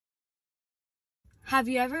Have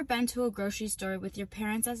you ever been to a grocery store with your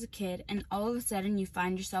parents as a kid and all of a sudden you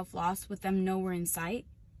find yourself lost with them nowhere in sight?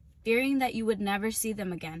 Fearing that you would never see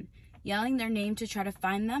them again, yelling their name to try to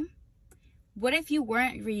find them? What if you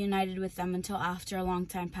weren't reunited with them until after a long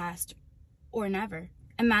time passed? Or never?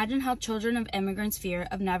 Imagine how children of immigrants fear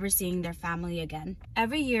of never seeing their family again.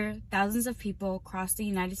 Every year, thousands of people cross the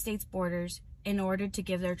United States borders in order to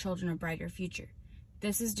give their children a brighter future.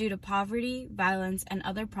 This is due to poverty, violence, and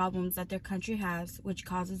other problems that their country has, which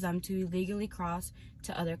causes them to illegally cross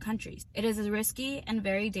to other countries. It is a risky and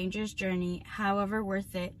very dangerous journey, however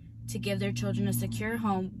worth it, to give their children a secure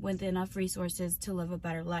home with enough resources to live a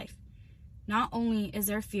better life. Not only is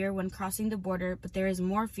there fear when crossing the border, but there is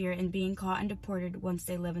more fear in being caught and deported once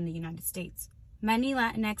they live in the United States. Many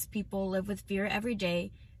Latinx people live with fear every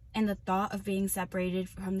day and the thought of being separated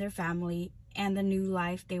from their family and the new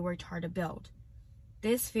life they worked hard to build.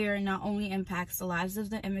 This fear not only impacts the lives of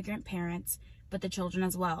the immigrant parents, but the children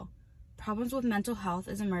as well. Problems with mental health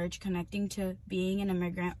is emerged connecting to being an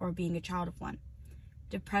immigrant or being a child of one.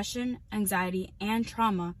 Depression, anxiety, and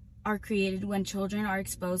trauma are created when children are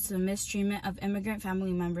exposed to the mistreatment of immigrant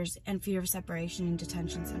family members and fear of separation in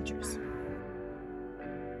detention centers.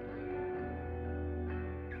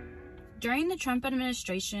 During the Trump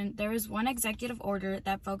administration, there was one executive order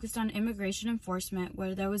that focused on immigration enforcement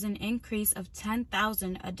where there was an increase of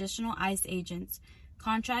 10,000 additional ICE agents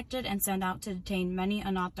contracted and sent out to detain many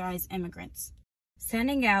unauthorized immigrants.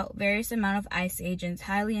 Sending out various amount of ICE agents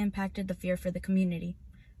highly impacted the fear for the community.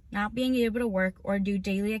 Not being able to work or do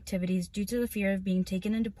daily activities due to the fear of being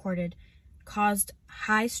taken and deported caused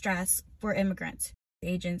high stress for immigrants.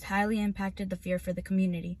 Agents highly impacted the fear for the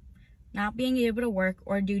community. Not being able to work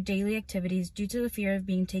or do daily activities due to the fear of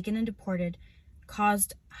being taken and deported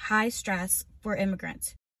caused high stress for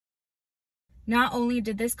immigrants. Not only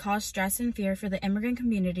did this cause stress and fear for the immigrant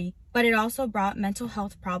community, but it also brought mental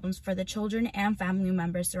health problems for the children and family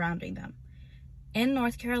members surrounding them. In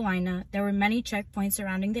North Carolina, there were many checkpoints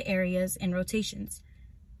surrounding the areas in rotations.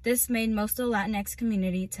 This made most of the Latinx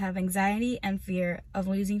community to have anxiety and fear of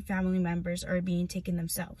losing family members or being taken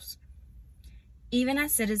themselves. Even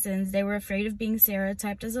as citizens, they were afraid of being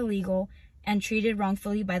stereotyped as illegal and treated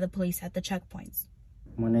wrongfully by the police at the checkpoints.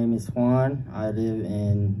 My name is Juan. I live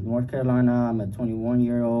in North Carolina. I'm a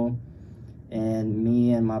 21-year-old, and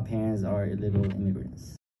me and my parents are illegal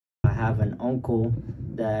immigrants. I have an uncle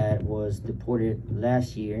that was deported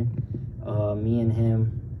last year. Me and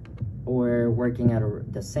him were working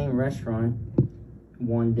at the same restaurant.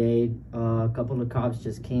 One day, a couple of cops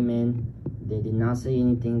just came in. They did not say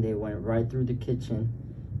anything. They went right through the kitchen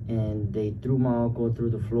and they threw my uncle through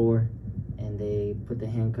the floor and they put the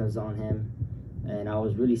handcuffs on him. And I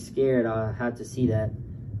was really scared. I had to see that.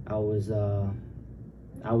 I'm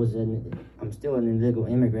still an illegal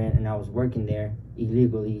immigrant and I was working there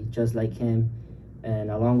illegally, just like him.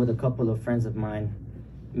 And along with a couple of friends of mine,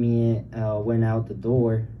 went out the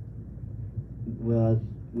door. Well,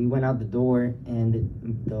 we went out the door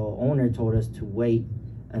and the owner told us to wait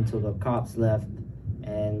until the cops left,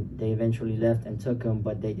 and they eventually left and took him,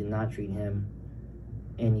 but they did not treat him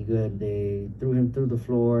any good. They threw him through the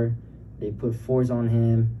floor, they put force on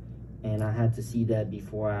him, and I had to see that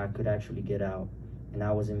before I could actually get out. And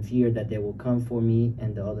I was in fear that they will come for me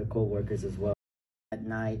and the other coworkers as well. At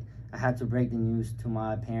night, I had to break the news to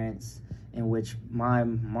my parents, in which my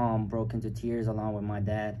mom broke into tears along with my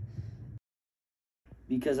dad.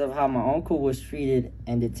 Because of how my uncle was treated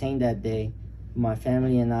and detained that day, my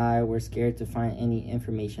family and I were scared to find any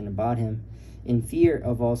information about him, in fear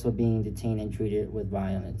of also being detained and treated with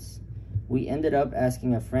violence. We ended up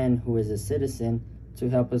asking a friend who is a citizen to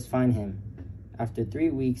help us find him. After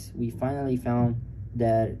 3 weeks, we finally found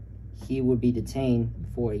that he would be detained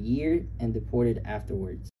for a year and deported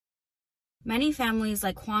afterwards. Many families,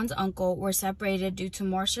 like Juan's uncle, were separated due to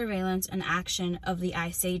more surveillance and action of the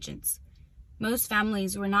ICE agents. Most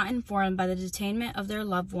families were not informed by the detainment of their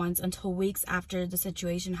loved ones until weeks after the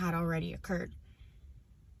situation had already occurred.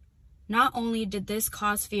 Not only did this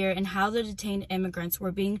cause fear in how the detained immigrants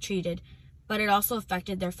were being treated, but it also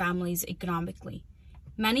affected their families economically.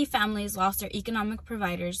 Many families lost their economic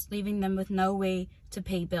providers, leaving them with no way to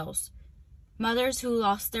pay bills. Mothers who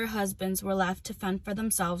lost their husbands were left to fend for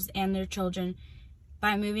themselves and their children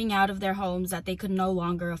by moving out of their homes that they could no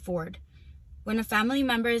longer afford. When a family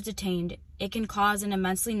member is detained, it can cause an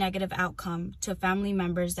immensely negative outcome to family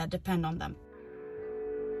members that depend on them.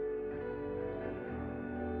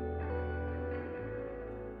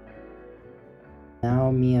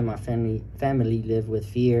 Now me and my family live with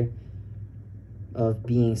fear of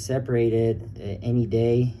being separated any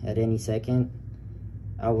day, at any second.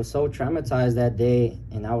 I was so traumatized that day,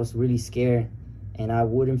 and I was really scared and I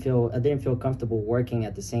didn't feel comfortable working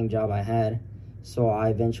at the same job I had, so I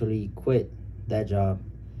eventually quit that job.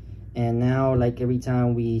 And now, like, every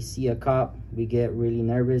time we see a cop, we get really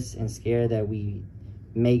nervous and scared that we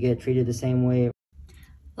may get treated the same way.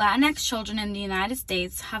 Latinx children in the United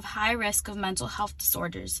States have high risk of mental health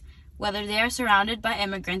disorders, whether they are surrounded by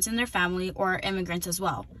immigrants in their family or immigrants as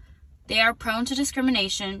well. They are prone to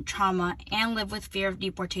discrimination, trauma, and live with fear of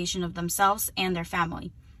deportation of themselves and their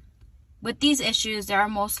family. With these issues, they are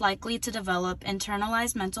most likely to develop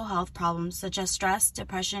internalized mental health problems such as stress,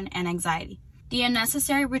 depression, and anxiety. The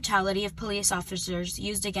unnecessary brutality of police officers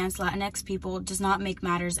used against Latinx people does not make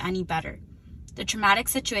matters any better. The traumatic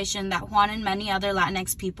situation that Juan and many other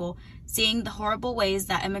Latinx people seeing the horrible ways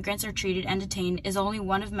that immigrants are treated and detained is only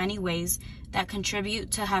one of many ways that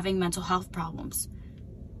contribute to having mental health problems.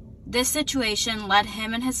 This situation led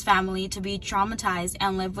him and his family to be traumatized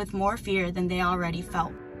and live with more fear than they already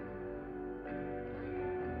felt.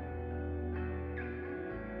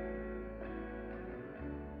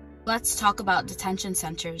 Let's talk about detention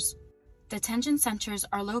centers. Detention centers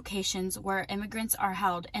are locations where immigrants are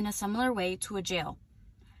held in a similar way to a jail.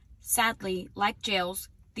 Sadly, like jails,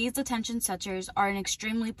 these detention centers are in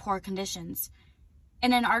extremely poor conditions.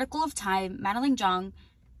 In an article of Time, Madeline Zhang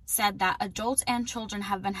said that adults and children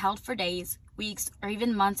have been held for days, weeks, or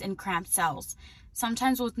even months in cramped cells,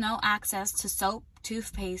 sometimes with no access to soap,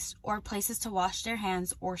 toothpaste, or places to wash their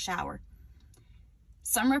hands or shower.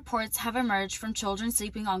 Some reports have emerged from children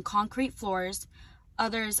sleeping on concrete floors,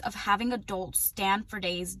 others of having adults stand for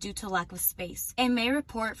days due to lack of space. A May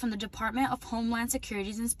report from the Department of Homeland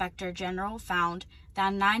Security's Inspector General found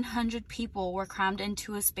that 900 people were crammed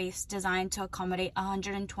into a space designed to accommodate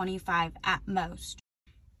 125 at most.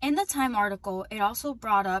 In the Time article, it also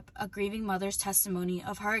brought up a grieving mother's testimony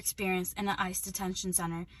of her experience in an ICE detention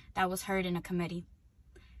center that was heard in a committee.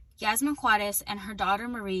 Yasmin Juarez and her daughter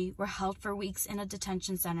Marie were held for weeks in a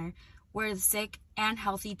detention center where the sick and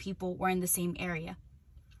healthy people were in the same area.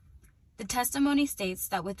 The testimony states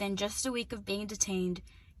that within just a week of being detained,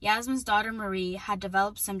 Yasmin's daughter Marie had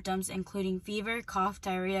developed symptoms including fever, cough,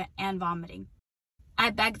 diarrhea, and vomiting.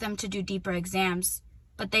 I begged them to do deeper exams,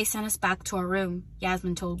 but they sent us back to our room,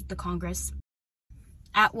 Yasmin told the Congress.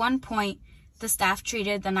 At one point, the staff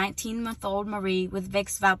treated the 19-month-old Marie with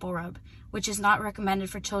Vicks VapoRub, which is not recommended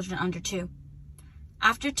for children under 2.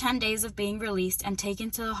 After 10 days of being released and taken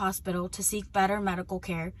to the hospital to seek better medical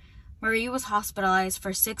care, Marie was hospitalized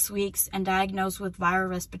for 6 weeks and diagnosed with viral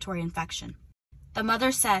respiratory infection. The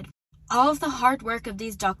mother said, "All of the hard work of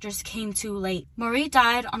these doctors came too late. Marie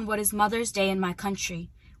died on what is Mother's Day in my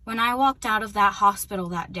country. When I walked out of that hospital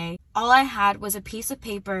that day, all I had was a piece of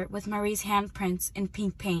paper with Marie's handprints in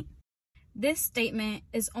pink paint." This statement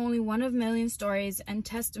is only one of million stories and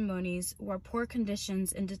testimonies where poor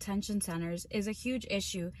conditions in detention centers is a huge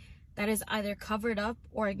issue that is either covered up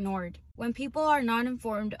or ignored. When people are not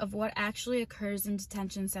informed of what actually occurs in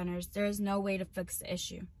detention centers, there is no way to fix the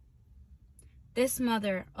issue. This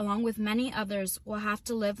mother, along with many others, will have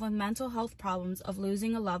to live with mental health problems of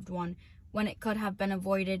losing a loved one when it could have been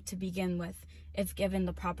avoided to begin with if given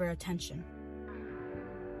the proper attention.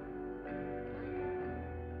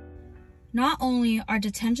 Not only are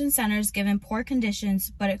detention centers given poor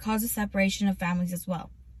conditions, but it causes separation of families as well.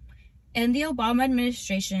 In the Obama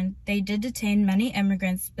administration, they did detain many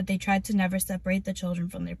immigrants, but they tried to never separate the children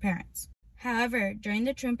from their parents. However, during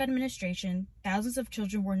the Trump administration, thousands of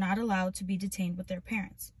children were not allowed to be detained with their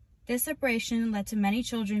parents. This separation led to many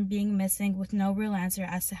children being missing with no real answer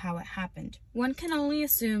as to how it happened. One can only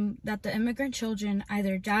assume that the immigrant children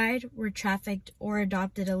either died, were trafficked, or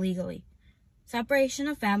adopted illegally. Separation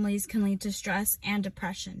of families can lead to stress and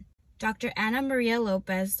depression. Dr. Ana Maria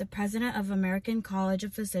Lopez, the president of American College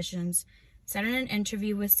of Physicians, said in an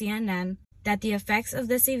interview with CNN that the effects of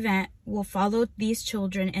this event will follow these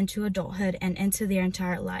children into adulthood and into their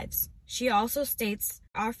entire lives. She also states,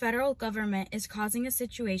 "Our federal government is causing a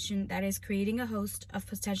situation that is creating a host of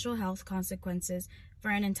potential health consequences for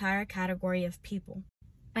an entire category of people."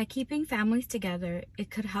 By keeping families together, it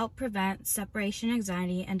could help prevent separation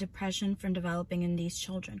anxiety and depression from developing in these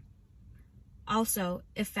children. Also,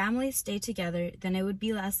 if families stay together, then it would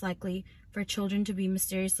be less likely for children to be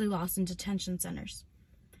mysteriously lost in detention centers.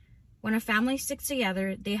 When a family sticks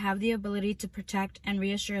together, they have the ability to protect and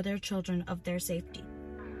reassure their children of their safety.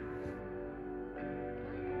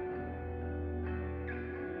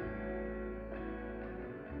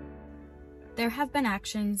 There have been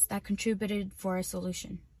actions that contributed for a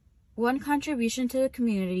solution. One contribution to the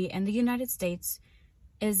community in the United States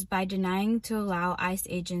is by denying to allow ICE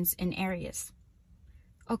agents in areas.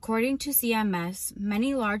 According to CMS,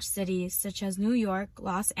 many large cities such as New York,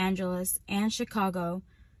 Los Angeles, and Chicago,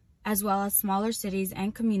 as well as smaller cities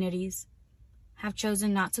and communities, have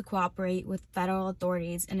chosen not to cooperate with federal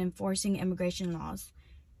authorities in enforcing immigration laws,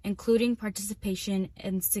 including participation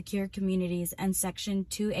in secure communities and Section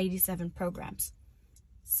 287 programs.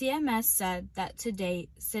 CMS said that to date,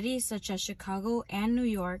 cities such as Chicago and New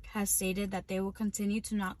York have stated that they will continue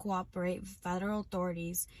to not cooperate with federal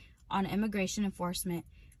authorities on immigration enforcement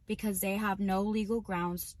because they have no legal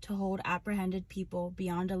grounds to hold apprehended people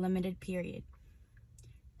beyond a limited period.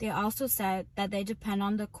 They also said that they depend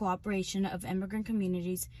on the cooperation of immigrant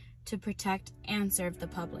communities to protect and serve the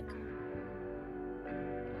public.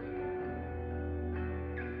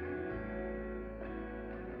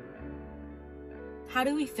 How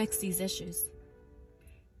do we fix these issues?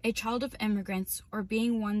 A child of immigrants, or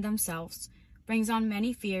being one themselves, brings on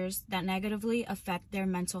many fears that negatively affect their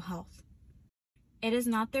mental health. It is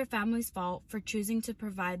not their family's fault for choosing to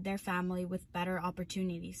provide their family with better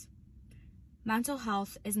opportunities. Mental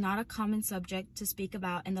health is not a common subject to speak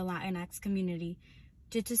about in the Latinx community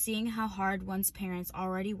due to seeing how hard one's parents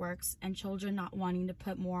already works and children not wanting to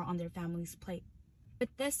put more on their family's plate.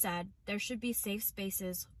 With this said, there should be safe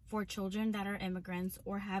spaces for children that are immigrants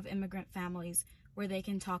or have immigrant families where they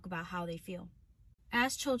can talk about how they feel.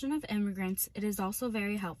 As children of immigrants, it is also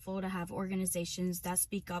very helpful to have organizations that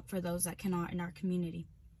speak up for those that cannot in our community.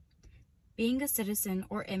 Being a citizen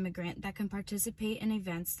or immigrant that can participate in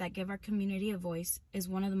events that give our community a voice is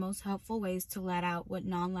one of the most helpful ways to let out what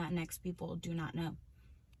non-Latinx people do not know.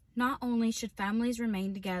 Not only should families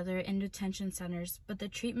remain together in detention centers, but the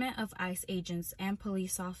treatment of ICE agents and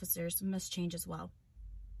police officers must change as well.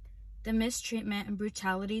 The mistreatment and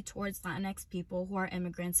brutality towards Latinx people who are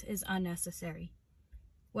immigrants is unnecessary.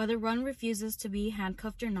 Whether one refuses to be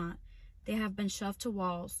handcuffed or not, they have been shoved to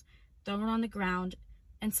walls, thrown on the ground,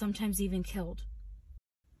 and sometimes even killed.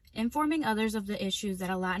 Informing others of the issues that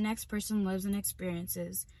a Latinx person lives and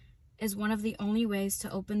experiences is one of the only ways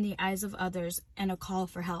to open the eyes of others and a call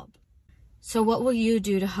for help. So what will you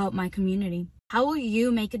do to help my community? How will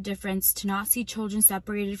you make a difference to not see children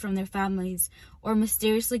separated from their families or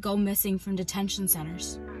mysteriously go missing from detention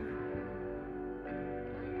centers?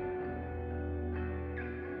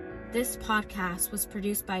 This podcast was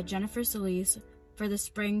produced by Jennifer Solis for the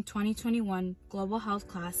Spring 2021 Global Health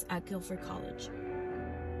class at Guilford College.